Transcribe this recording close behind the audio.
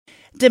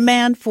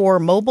Demand for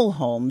mobile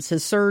homes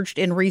has surged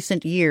in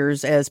recent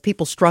years as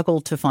people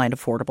struggle to find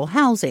affordable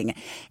housing.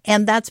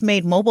 And that's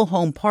made mobile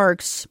home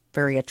parks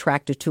very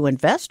attractive to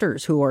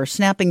investors who are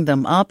snapping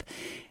them up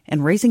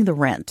and raising the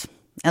rent.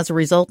 As a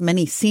result,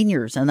 many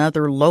seniors and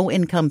other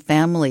low-income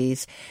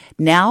families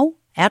now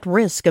at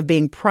risk of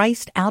being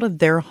priced out of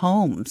their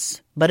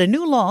homes. But a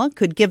new law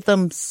could give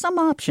them some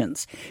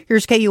options.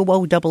 Here's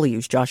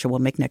KUOW's Joshua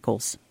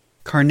McNichols.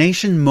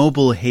 Carnation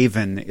Mobile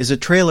Haven is a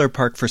trailer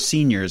park for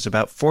seniors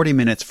about 40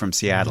 minutes from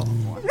Seattle.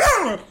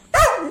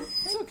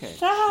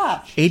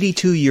 Stop.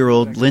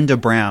 82-year-old Linda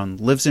Brown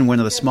lives in one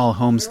of the small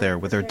homes there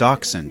with her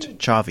dachshund,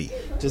 Chavi.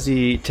 Does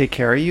he take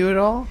care of you at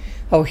all?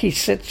 Oh, he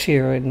sits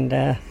here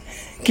and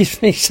gives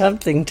me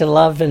something to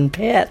love and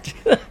pet.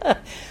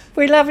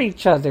 We love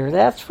each other.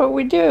 That's what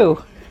we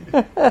do.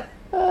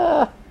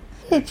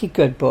 He's a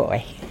good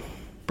boy.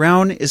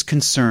 Brown is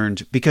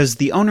concerned because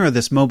the owner of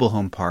this mobile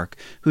home park,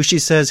 who she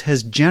says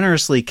has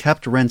generously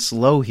kept rents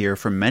low here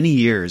for many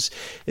years,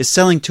 is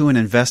selling to an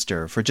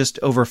investor for just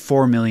over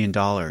 $4 million.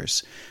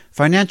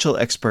 Financial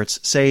experts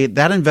say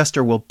that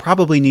investor will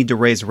probably need to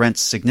raise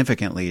rents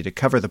significantly to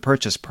cover the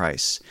purchase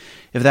price.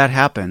 If that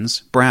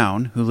happens,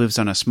 Brown, who lives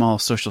on a small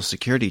Social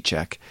Security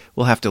check,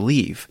 will have to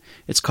leave.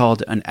 It's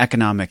called an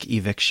economic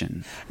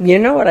eviction. You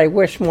know what I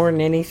wish more than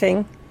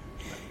anything?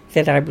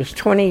 That I was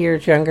 20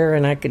 years younger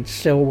and I could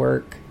still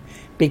work.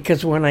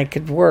 Because when I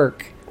could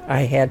work,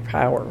 I had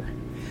power.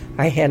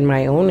 I had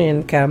my own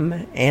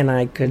income and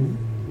I could...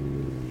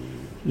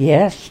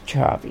 Yes,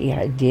 Chavi,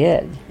 I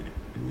did.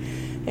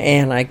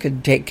 And I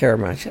could take care of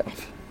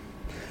myself.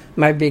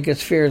 My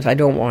biggest fear is I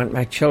don't want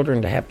my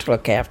children to have to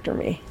look after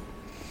me.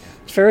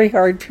 It's very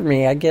hard for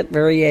me. I get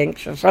very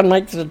anxious. I'm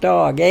like the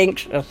dog,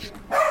 anxious.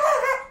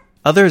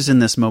 Others in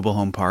this mobile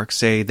home park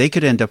say they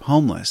could end up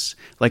homeless,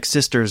 like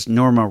sisters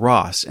Norma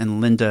Ross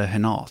and Linda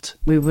Hinault.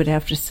 We would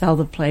have to sell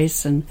the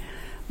place and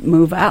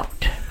move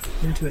out.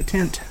 Into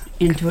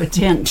a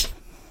tent.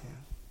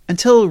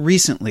 Until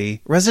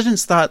recently,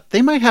 residents thought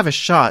they might have a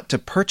shot to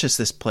purchase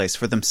this place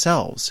for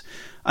themselves.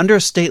 Under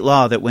a state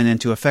law that went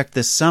into effect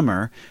this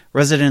summer,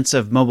 residents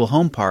of mobile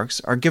home parks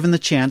are given the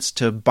chance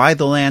to buy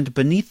the land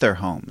beneath their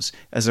homes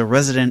as a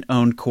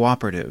resident-owned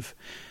cooperative.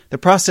 The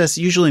process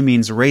usually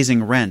means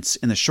raising rents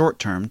in the short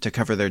term to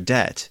cover their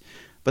debt,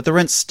 but the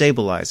rents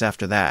stabilize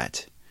after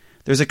that.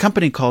 There's a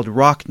company called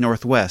Rock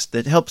Northwest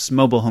that helps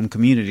mobile home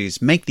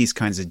communities make these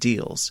kinds of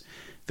deals.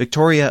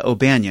 Victoria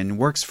O'Banion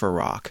works for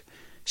Rock.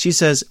 She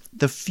says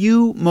the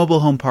few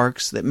mobile home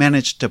parks that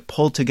manage to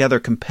pull together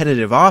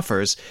competitive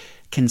offers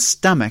can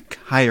stomach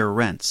higher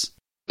rents.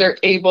 They're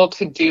able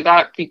to do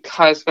that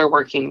because they're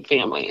working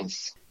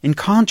families. In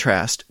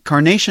contrast,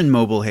 Carnation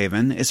Mobile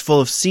Haven is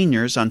full of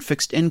seniors on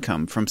fixed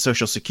income from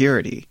Social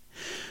Security.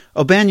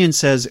 O'Banion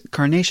says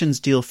Carnation's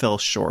deal fell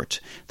short.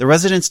 The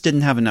residents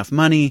didn't have enough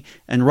money,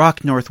 and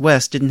Rock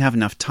Northwest didn't have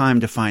enough time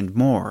to find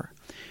more.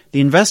 The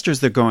investors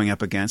they're going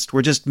up against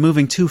were just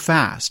moving too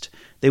fast.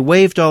 They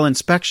waived all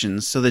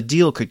inspections so the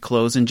deal could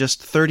close in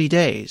just 30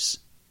 days.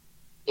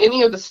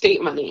 Any of the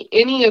state money,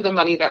 any of the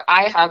money that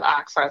I have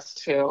access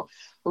to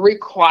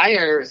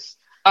requires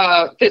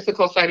a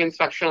physical site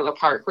inspection of the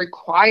park,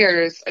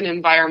 requires an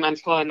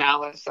environmental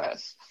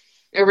analysis.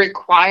 It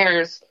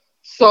requires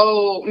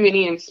so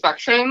many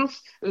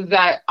inspections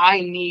that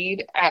I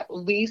need at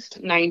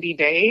least 90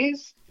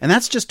 days. And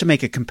that's just to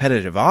make a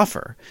competitive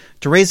offer.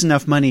 To raise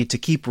enough money to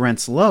keep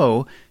rents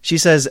low, she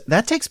says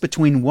that takes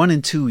between 1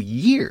 and 2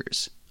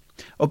 years.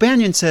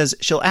 O'Banion says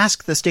she'll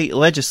ask the state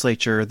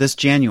legislature this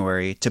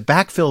January to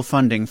backfill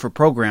funding for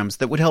programs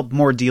that would help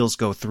more deals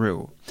go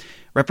through.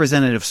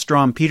 Representative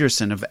Strom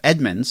Peterson of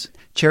Edmonds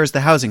chairs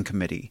the Housing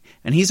Committee,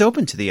 and he's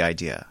open to the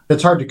idea.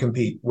 It's hard to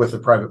compete with the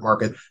private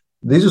market.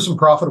 These are some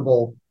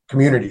profitable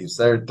communities.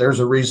 There's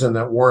a reason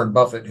that Warren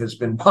Buffett has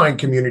been buying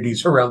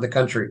communities around the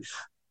country.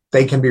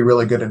 They can be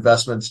really good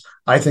investments.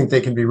 I think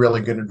they can be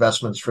really good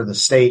investments for the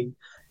state.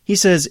 He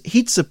says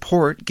he'd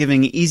support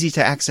giving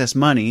easy-to-access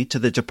money to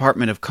the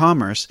Department of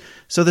Commerce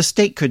so the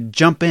state could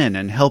jump in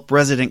and help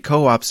resident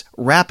co-ops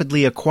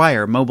rapidly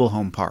acquire mobile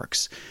home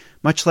parks,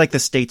 much like the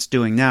state's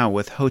doing now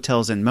with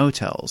hotels and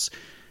motels.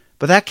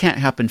 But that can't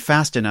happen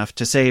fast enough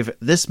to save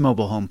this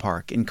mobile home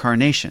park in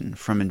Carnation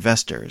from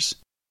investors.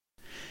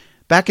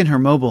 Back in her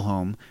mobile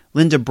home,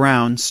 Linda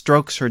Brown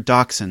strokes her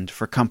dachshund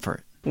for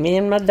comfort. Me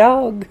and my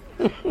dog.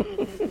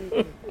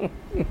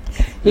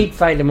 He'd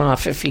fight him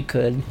off if he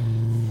could.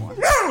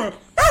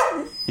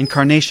 In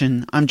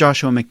Carnation, I'm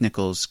Joshua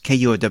McNichols,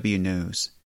 KUOW News.